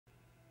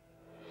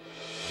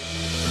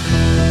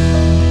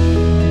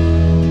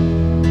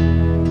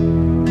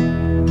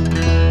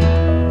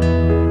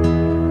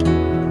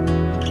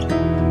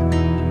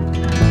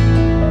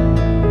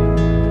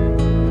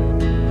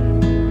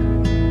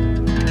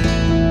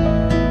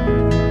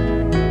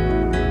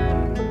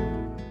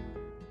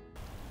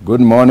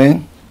Good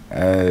morning,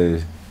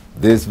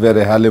 this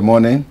very early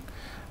morning.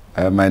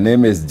 My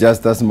name is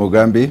Justus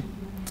Mugambi.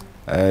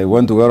 I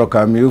want to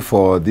welcome you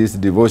for these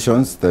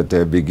devotions that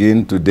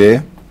begin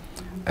today.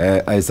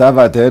 I serve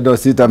at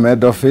Sitam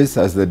Head Office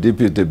as the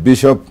Deputy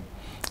Bishop,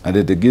 and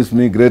it gives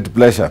me great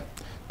pleasure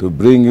to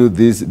bring you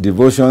these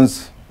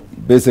devotions,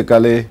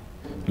 basically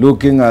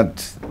looking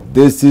at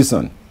this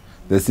season,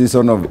 the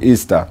season of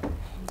Easter.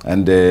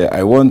 And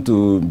I will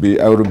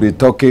be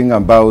talking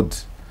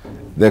about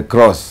the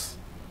cross.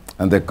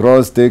 And the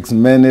cross takes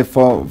many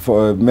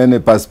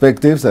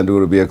perspectives, and we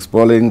will be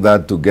exploring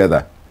that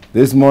together.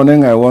 This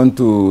morning, I want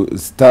to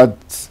start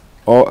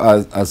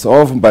as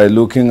often by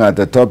looking at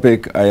a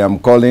topic I am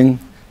calling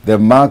the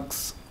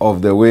marks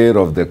of the way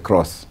of the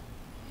cross.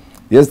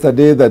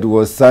 Yesterday, that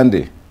was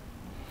Sunday.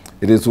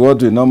 It is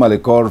what we normally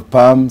call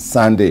Palm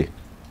Sunday.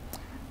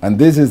 And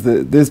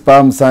this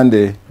Palm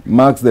Sunday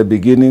marks the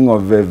beginning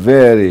of a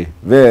very,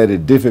 very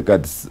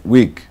difficult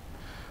week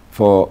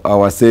for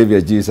our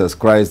Savior Jesus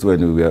Christ when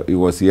he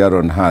was here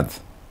on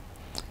earth.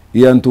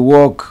 He had to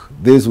walk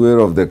this way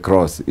of the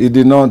cross. He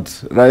did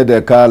not ride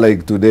a car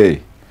like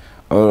today.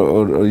 He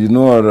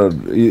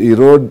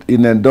rode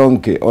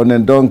on a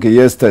donkey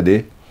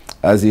yesterday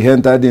as he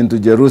entered into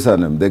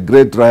Jerusalem, the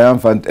great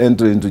triumphant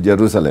entry into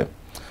Jerusalem.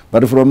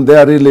 But from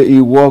there, really, he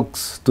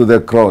walks to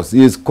the cross.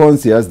 He is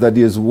conscious that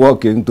he is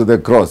walking to the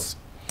cross.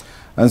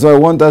 And so I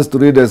want us to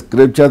read a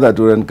scripture that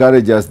will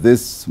encourage us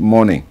this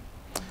morning.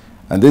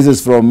 And this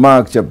is from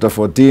Mark chapter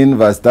 14,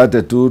 verse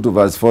 32 to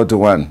verse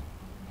 41.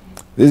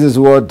 This is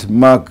what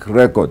Mark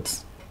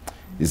records.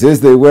 He says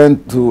they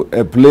went to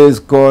a place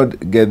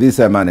called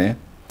Gethsemane,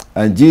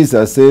 and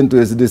Jesus said to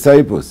his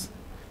disciples,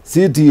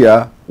 "Sit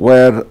here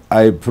where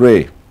I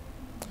pray."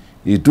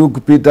 He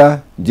took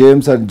Peter,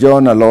 James, and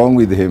John along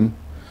with him,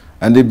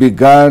 and he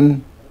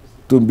began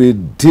to be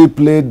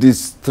deeply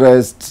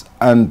distressed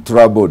and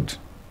troubled.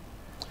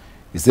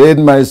 He said,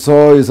 "My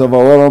soul is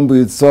overwhelmed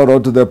with sorrow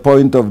to the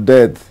point of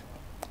death."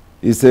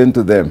 He said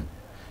to them,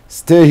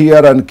 "Stay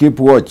here and keep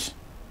watch."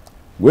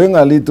 Going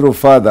a little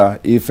further,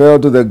 he fell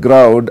to the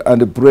ground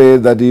and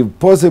prayed that if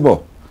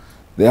possible,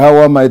 the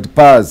hour might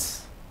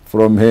pass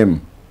from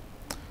him.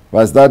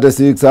 Verse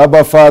 36,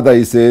 "Abba, Father,"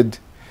 he said,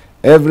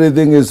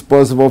 "everything is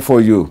possible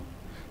for you.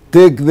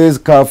 Take this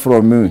cup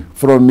from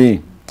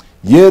me.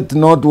 Yet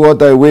not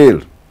what I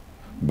will,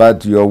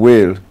 but your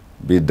will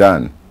be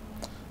done."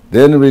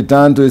 Then he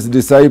returned to his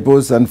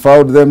disciples and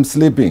found them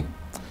sleeping.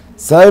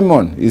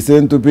 "Simon," he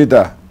said to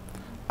Peter,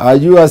 "are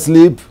you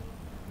asleep?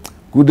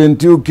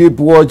 Couldn't you keep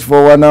watch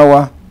for 1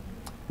 hour?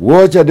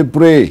 Watch and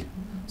pray,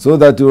 so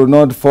that you will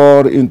not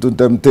fall into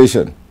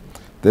temptation.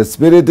 The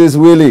spirit is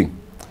willing,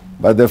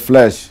 but the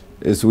flesh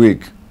is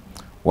weak."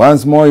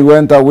 Once more he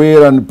went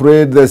away and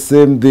prayed the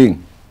same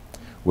thing.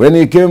 When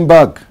he came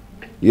back,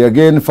 he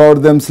again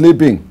found them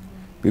sleeping,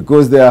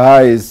 because their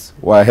eyes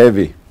were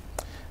heavy.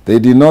 They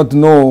did not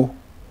know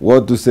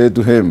what to say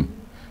to him.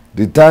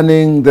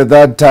 Returning the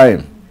third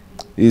time,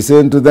 he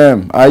said to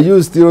them, "Are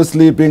you still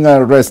sleeping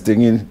and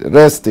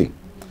resting?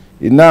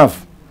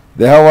 Enough,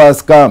 the hour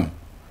has come.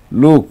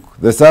 Look,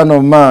 the Son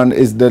of Man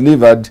is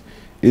delivered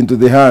into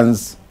the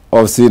hands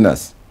of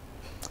sinners."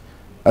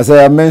 As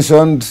I have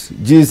mentioned,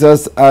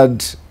 Jesus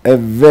had a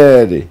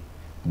very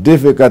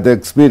difficult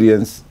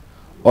experience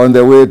on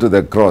the way to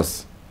the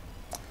cross.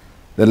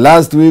 The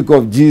last week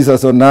of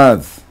Jesus on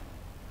earth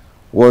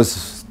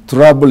was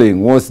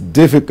troubling, was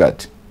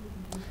difficult.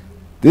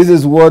 This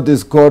is what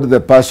is called the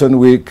Passion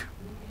Week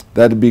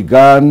that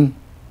began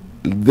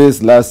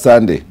this last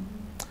Sunday.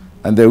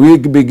 And the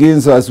week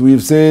begins, as we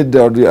have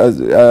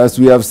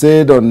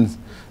said on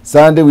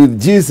Sunday, with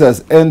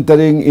Jesus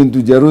entering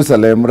into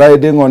Jerusalem,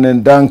 riding on a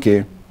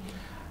donkey.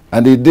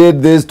 And he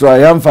did this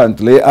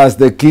triumphantly as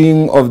the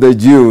King of the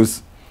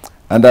Jews.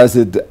 And as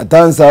it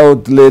turns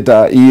out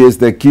later, he is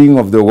the King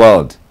of the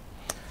world.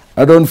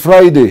 And on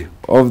Friday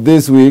of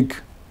this week,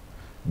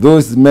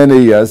 those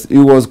many years, he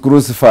was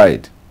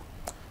crucified.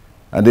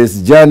 And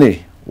his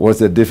journey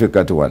was a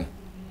difficult one,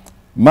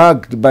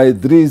 marked by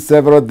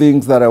several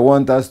things that I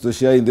want us to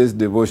share in this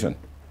devotion.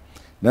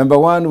 Number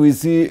one, we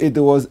see it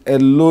was a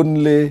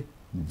lonely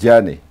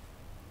journey.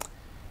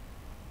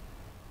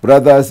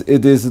 Brothers,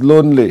 it is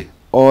lonely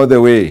all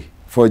the way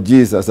for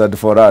Jesus and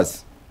for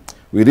us.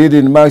 We read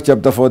in Mark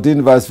chapter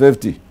 14, verse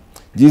 50.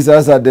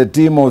 Jesus had a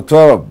team of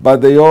 12,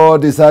 but they all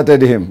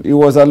deserted him. He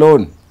was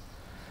alone.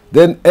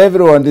 Then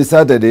everyone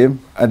deserted him,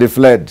 and he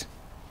fled.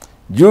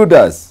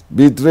 Judas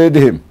betrayed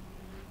him.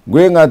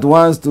 Going at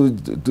once to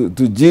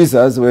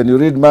Jesus, when you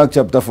read Mark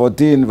chapter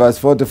 14, verse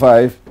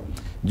 45,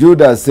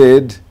 Judas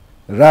said,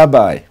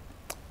 "Rabbi,"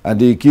 and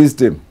he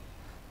kissed him.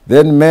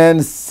 Then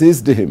men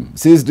seized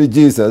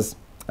Jesus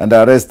and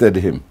arrested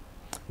him.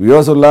 We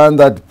also learn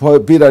that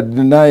Peter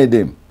denied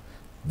him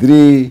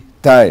 3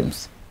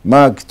 times.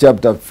 Mark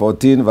chapter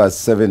 14, verse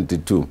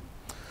 72.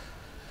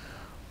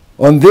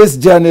 On this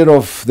journey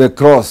of the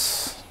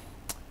cross,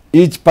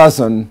 each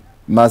person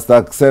must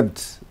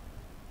accept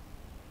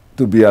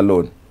to be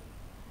alone.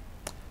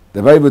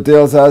 The Bible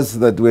tells us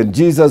that when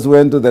Jesus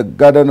went to the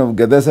Garden of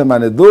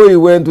Gethsemane, though he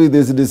went with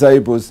his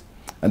disciples,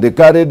 and they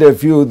carried a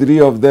few, 3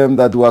 of them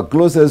that were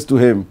closest to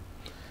him,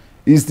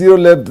 he still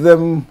left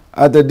them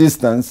at a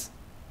distance,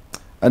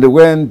 and he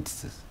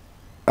went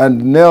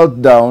and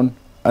knelt down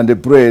and he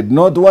prayed,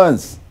 not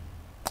once,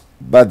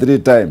 but 3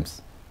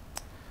 times.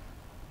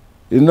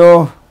 You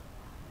know,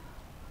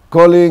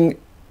 calling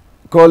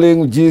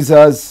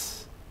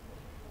Jesus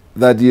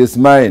that he is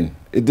mine,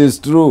 it is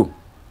true.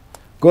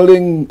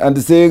 Calling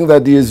and saying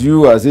that he is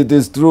yours, it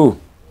is true.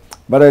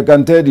 But I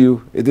can tell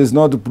you, it is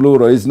not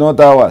plural, it's not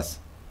ours.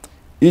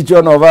 Each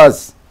one of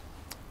us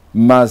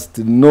must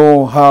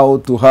know how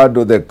to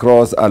handle the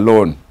cross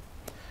alone.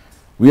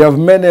 We have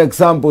many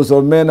examples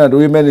of men and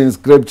women in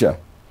Scripture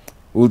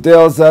who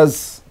tells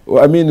us,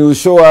 who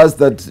show us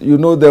that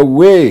the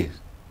way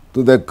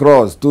to the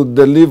cross, to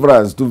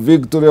deliverance, to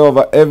victory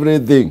over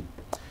everything.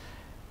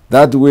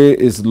 That way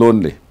is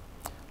lonely.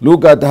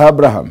 Look at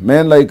Abraham,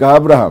 men like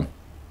Abraham,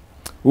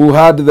 who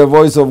heard the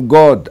voice of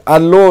God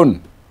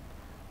alone,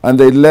 and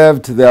they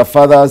left their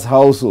father's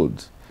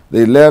household.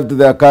 They left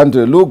their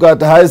country. Look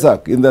at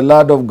Isaac in the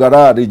land of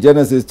Gerar in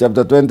Genesis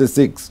chapter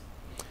 26.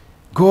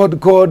 God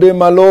called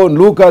him alone.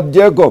 Look at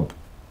Jacob,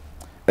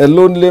 a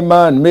lonely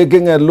man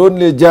making a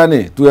lonely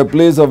journey to a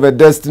place of a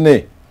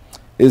destiny.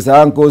 His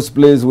uncle's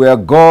place where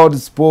God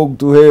spoke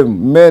to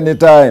him many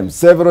times,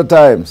 several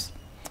times,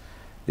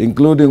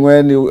 including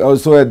when he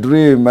saw a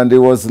dream and he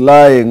was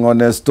lying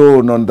on a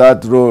stone on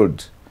that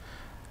road.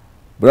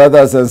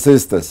 Brothers and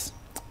sisters,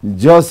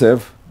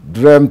 Joseph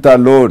dreamt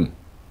alone.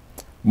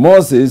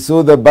 Moses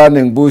saw the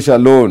burning bush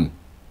alone.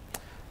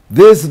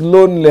 This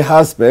lonely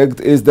aspect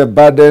is the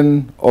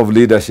burden of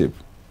leadership.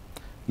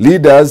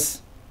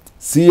 Leaders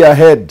see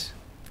ahead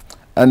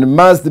and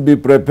must be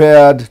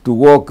prepared to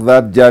walk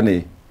that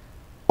journey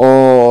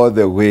all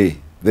the way,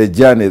 the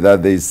journey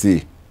that they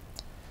see.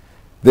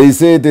 They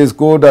say it is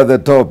cold at the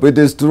top. It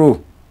is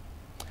true.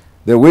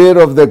 The way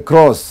of the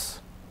cross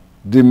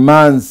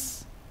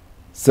demands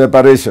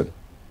separation.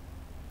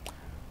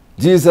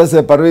 Jesus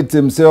separates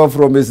himself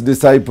from his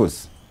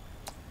disciples.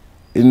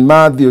 In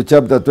Matthew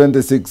chapter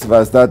 26,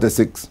 verse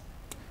 36,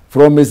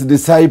 from his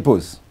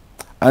disciples,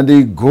 and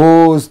he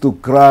goes to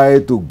cry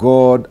to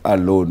God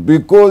alone,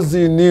 because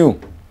he knew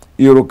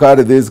he would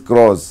carry this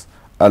cross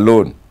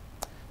alone.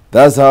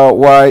 That's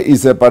why he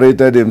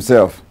separated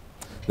himself.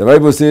 The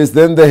Bible says,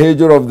 then the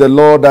angel of the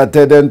Lord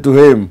attended to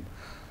him.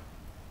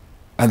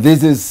 And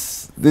this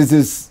is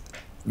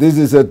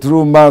a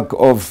true mark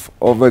of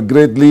a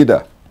great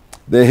leader.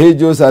 The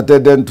angels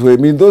attended to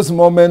him in those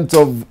moments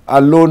of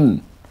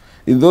alone,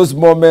 in those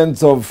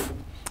moments of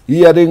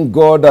hearing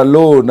God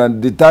alone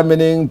and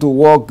determining to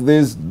walk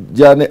this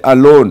journey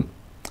alone.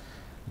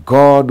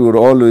 God will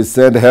always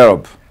send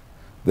help.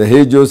 The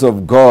angels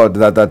of God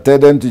that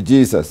attended to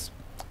Jesus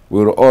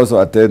will also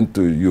attend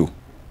to you.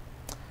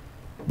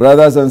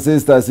 Brothers and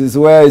sisters, is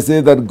where I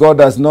say that God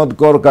does not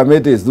call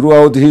committees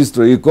throughout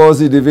history. He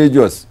calls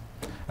individuals.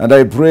 And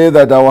I pray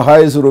that our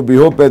eyes will be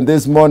open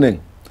this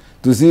morning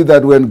to see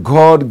that when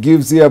God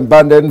gives you a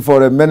burden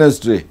for a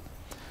ministry,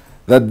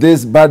 that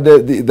this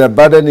burden, the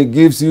burden he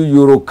gives you,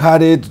 you will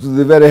carry it to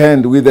the very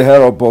end with the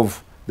help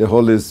of the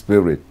Holy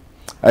Spirit.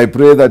 I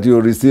pray that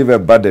you receive a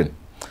burden.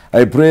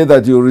 I pray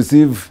that you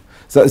receive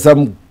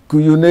some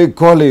unique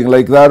calling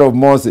like that of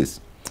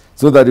Moses,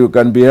 so that you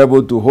can be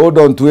able to hold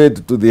on to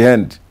it to the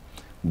end.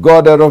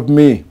 God, help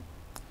me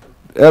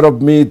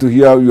to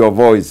hear your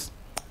voice,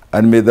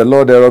 and may the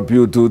Lord help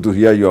you too to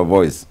hear your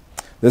voice.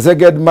 The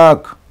second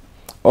mark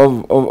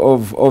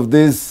of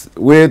this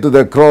way to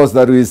the cross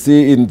that we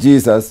see in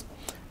Jesus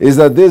is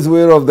that this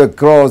way of the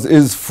cross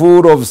is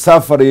full of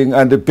suffering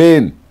and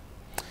pain.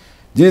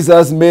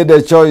 Jesus made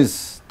a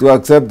choice to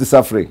accept the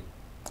suffering.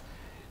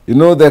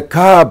 The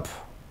cup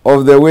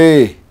of the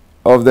way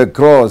of the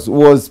cross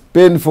was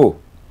painful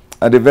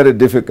and very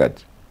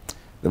difficult.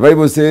 The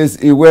Bible says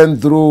he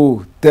went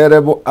through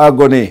terrible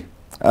agony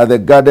at the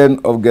Garden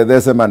of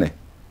Gethsemane.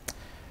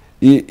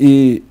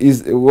 He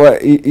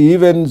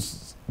even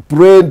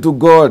prayed to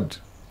God,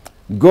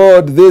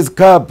 God, this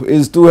cup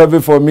is too heavy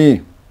for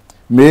me.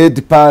 May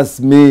it pass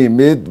me.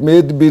 May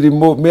it be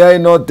removed. May I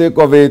not take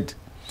of it,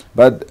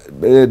 but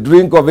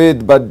drink of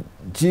it. But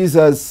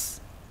Jesus,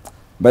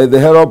 by the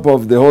help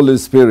of the Holy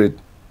Spirit,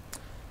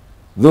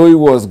 though he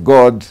was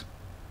God,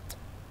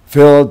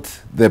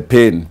 felt the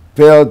pain,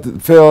 felt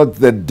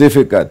the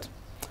difficult.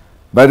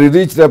 But he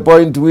reached a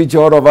point which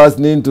all of us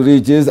need to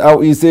reach.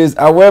 He says,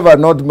 however,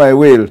 not my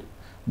will,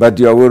 but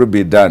your will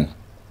be done.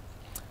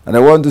 And I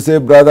want to say,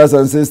 brothers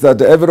and sisters,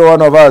 to every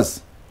one of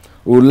us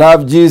who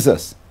love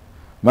Jesus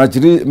must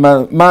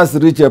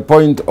reach a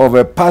point of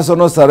a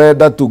personal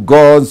surrender to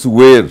God's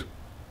will.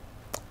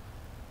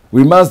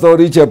 We must all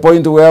reach a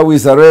point where we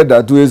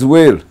surrender to his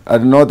will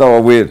and not our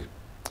will.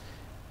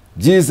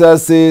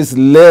 Jesus says,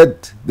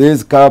 let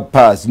this cup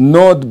pass,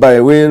 not by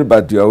will,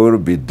 but your will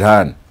be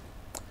done.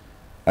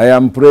 I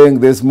am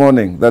praying this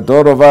morning that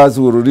all of us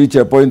will reach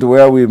a point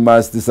where we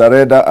must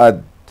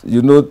surrender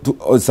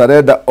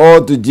surrender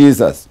all to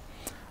Jesus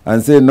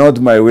and say, not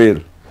my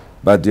will,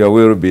 but your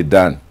will be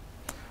done.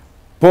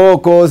 Paul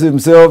calls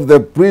himself a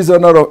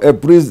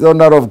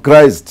prisoner of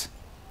Christ.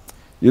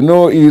 You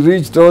know, he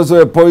reached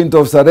also a point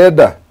of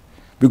surrender,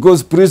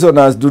 because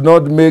prisoners do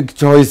not make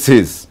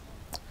choices.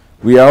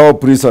 We are all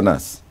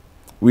prisoners.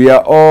 We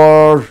are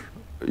all,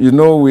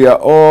 we are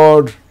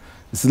all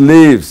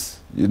slaves,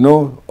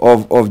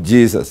 of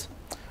Jesus.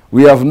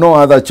 We have no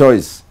other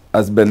choice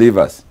as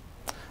believers.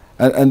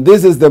 And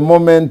this is the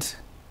moment,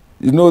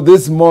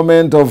 this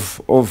moment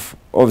of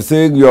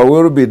saying your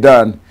will be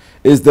done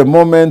is the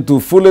moment to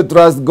fully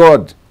trust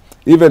God,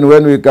 even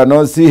when we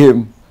cannot see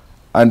him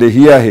and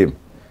hear him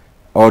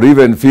or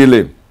even feel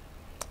him,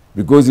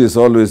 because he is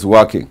always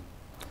working.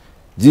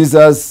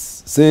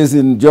 Jesus says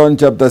in John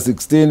chapter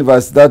 16,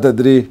 verse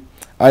 33,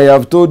 I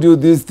have told you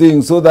these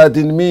things so that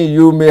in me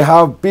you may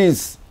have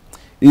peace.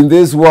 In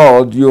this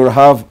world you'll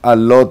have a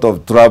lot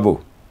of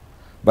trouble.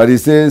 But he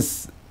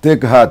says,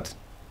 take heart,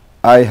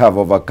 I have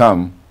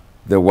overcome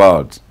the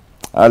world.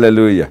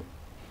 Hallelujah.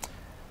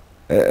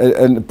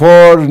 And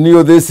Paul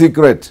knew this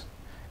secret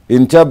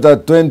in chapter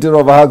 20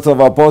 of Acts of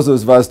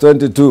Apostles, verse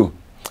 22,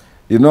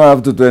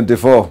 up to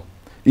 24.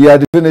 He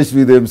had finished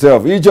with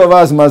himself. Each of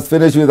us must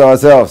finish with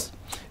ourselves.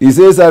 He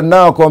says, and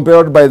now,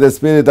 compelled by the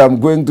Spirit, I'm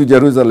going to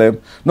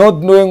Jerusalem, not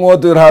knowing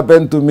what will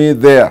happen to me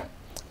there.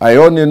 I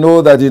only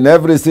know that in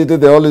every city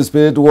the Holy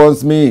Spirit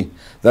wants me,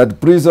 that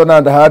prison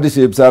and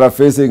hardships are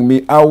facing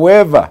me.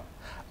 However,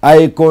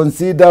 I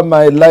consider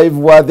my life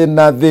worth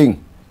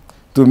nothing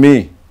to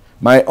me.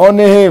 My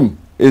only aim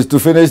is to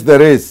finish the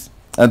race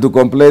and to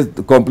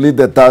complete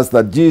the task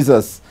that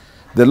Jesus,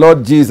 the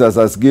Lord Jesus,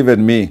 has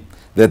given me,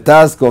 the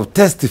task of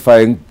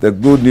testifying the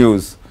good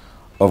news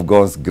of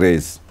God's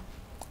grace.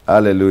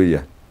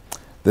 Hallelujah.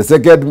 The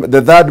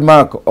third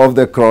mark of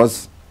the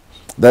cross,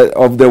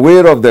 of the way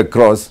of the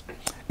cross,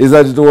 is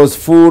that it was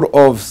full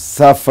of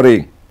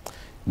suffering.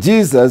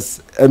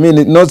 Jesus,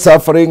 not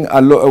suffering,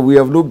 we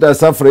have looked at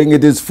suffering,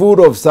 it is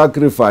full of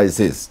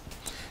sacrifices.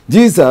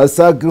 Jesus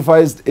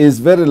sacrificed his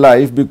very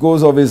life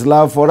because of his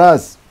love for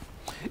us.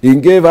 He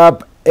gave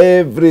up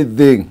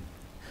everything.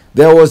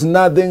 There was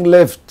nothing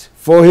left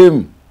for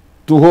him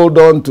to hold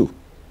on to.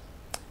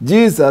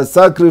 Jesus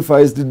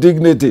sacrificed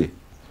dignity.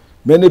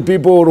 Many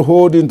people will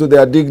hold into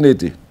their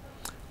dignity,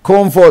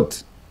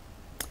 comfort.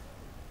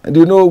 And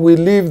we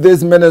live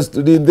this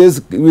ministry,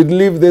 we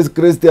live this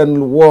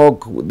Christian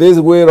walk, this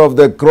way of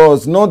the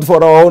cross, not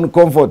for our own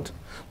comfort,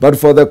 but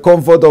for the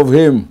comfort of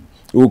him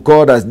who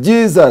called us.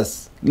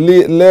 Jesus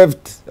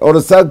left or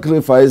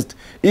sacrificed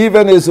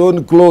even his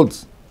own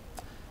clothes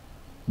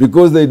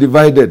because they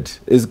divided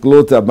his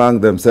clothes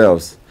among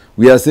themselves.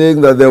 We are saying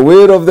that the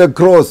way of the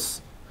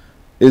cross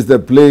is the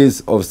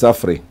place of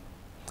suffering.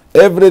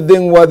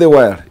 Everything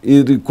worthwhile,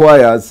 it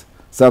requires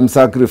some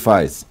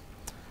sacrifice.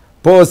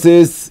 Paul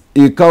says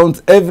he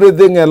counts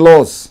everything a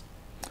loss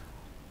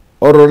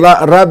or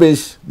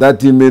rubbish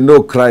that he may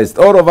know Christ.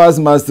 All of us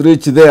must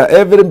reach there.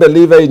 Every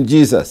believer in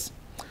Jesus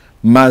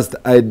must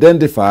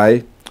identify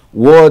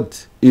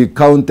what he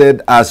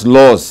counted as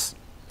loss.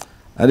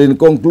 And in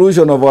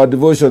conclusion of our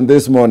devotion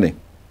this morning,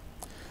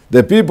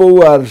 the people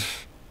who are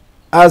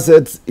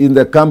assets in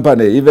the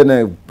company,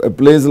 even a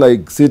place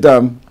like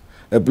Sitam,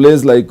 a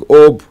place like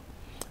Hope,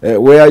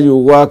 where you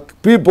work,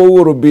 people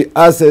who will be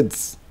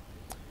assets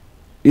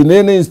in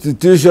any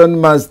institution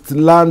must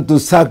learn to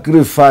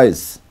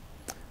sacrifice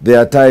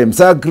their time,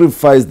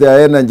 sacrifice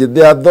their energy,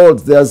 their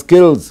thoughts, their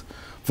skills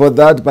for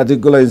that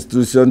particular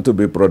institution to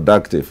be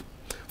productive.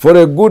 For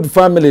a good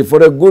family,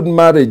 for a good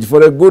marriage,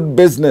 for a good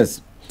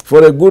business,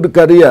 for a good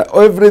career,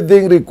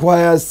 everything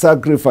requires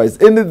sacrifice.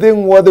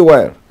 Anything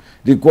worthwhile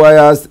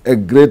requires a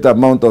great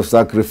amount of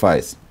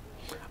sacrifice.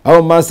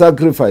 How much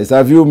sacrifice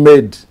have you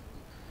made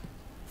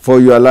for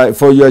your life,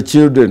 for your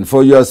children,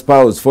 for your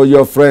spouse, for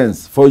your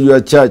friends, for your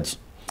church,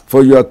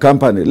 for your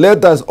company?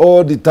 Let us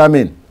all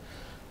determine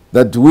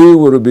that we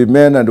will be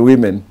men and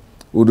women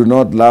who do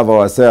not love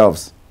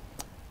ourselves,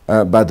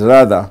 but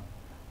rather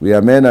we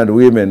are men and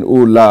women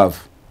who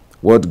love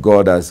what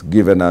God has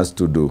given us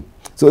to do.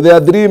 So there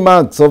are three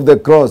marks of the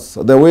cross,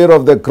 the way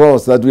of the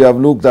cross that we have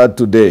looked at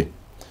today.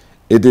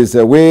 It is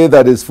a way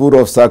that is full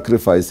of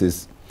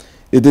sacrifices.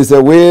 It is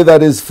a way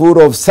that is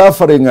full of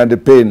suffering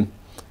and pain.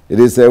 It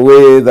is a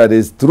way that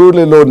is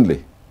truly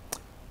lonely.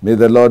 May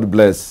the Lord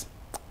bless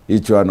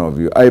each one of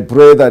you. I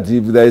pray that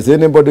if there is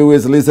anybody who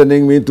is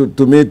listening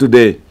to me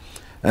today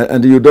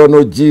and you don't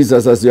know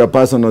Jesus as your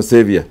personal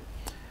Savior,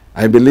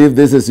 I believe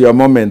this is your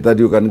moment that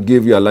you can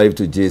give your life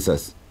to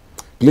Jesus.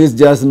 Please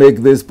just make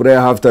this prayer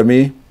after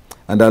me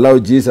and allow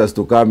Jesus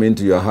to come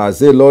into your heart.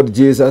 Say, Lord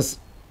Jesus,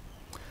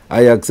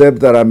 I accept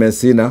that I'm a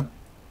sinner,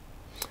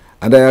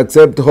 and I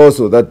accept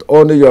also that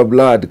only your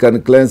blood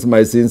can cleanse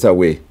my sins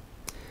away.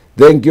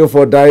 Thank you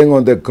for dying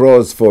on the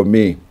cross for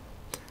me.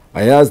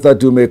 I ask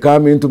that you may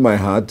come into my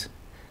heart,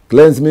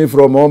 cleanse me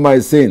from all my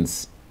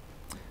sins,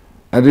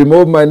 and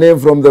remove my name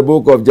from the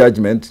book of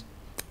judgment,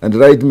 and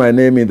write my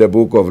name in the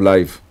book of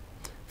life.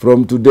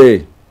 From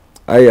today,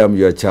 I am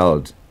your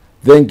child.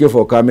 Thank you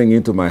for coming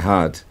into my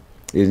heart.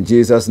 In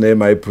Jesus'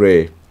 name I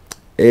pray.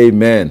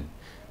 Amen.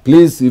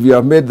 Please, if you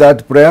have made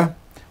that prayer,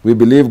 we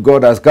believe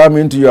God has come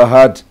into your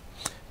heart.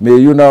 May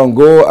you now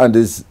go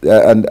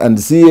and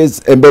see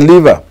as a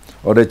believer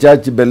or a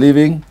church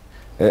believing,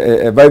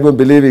 a Bible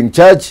believing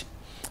church,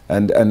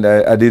 and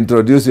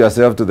introduce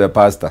yourself to the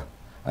pastor,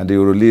 and he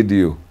will lead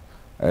you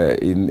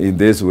in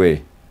this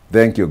way.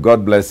 Thank you.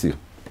 God bless you.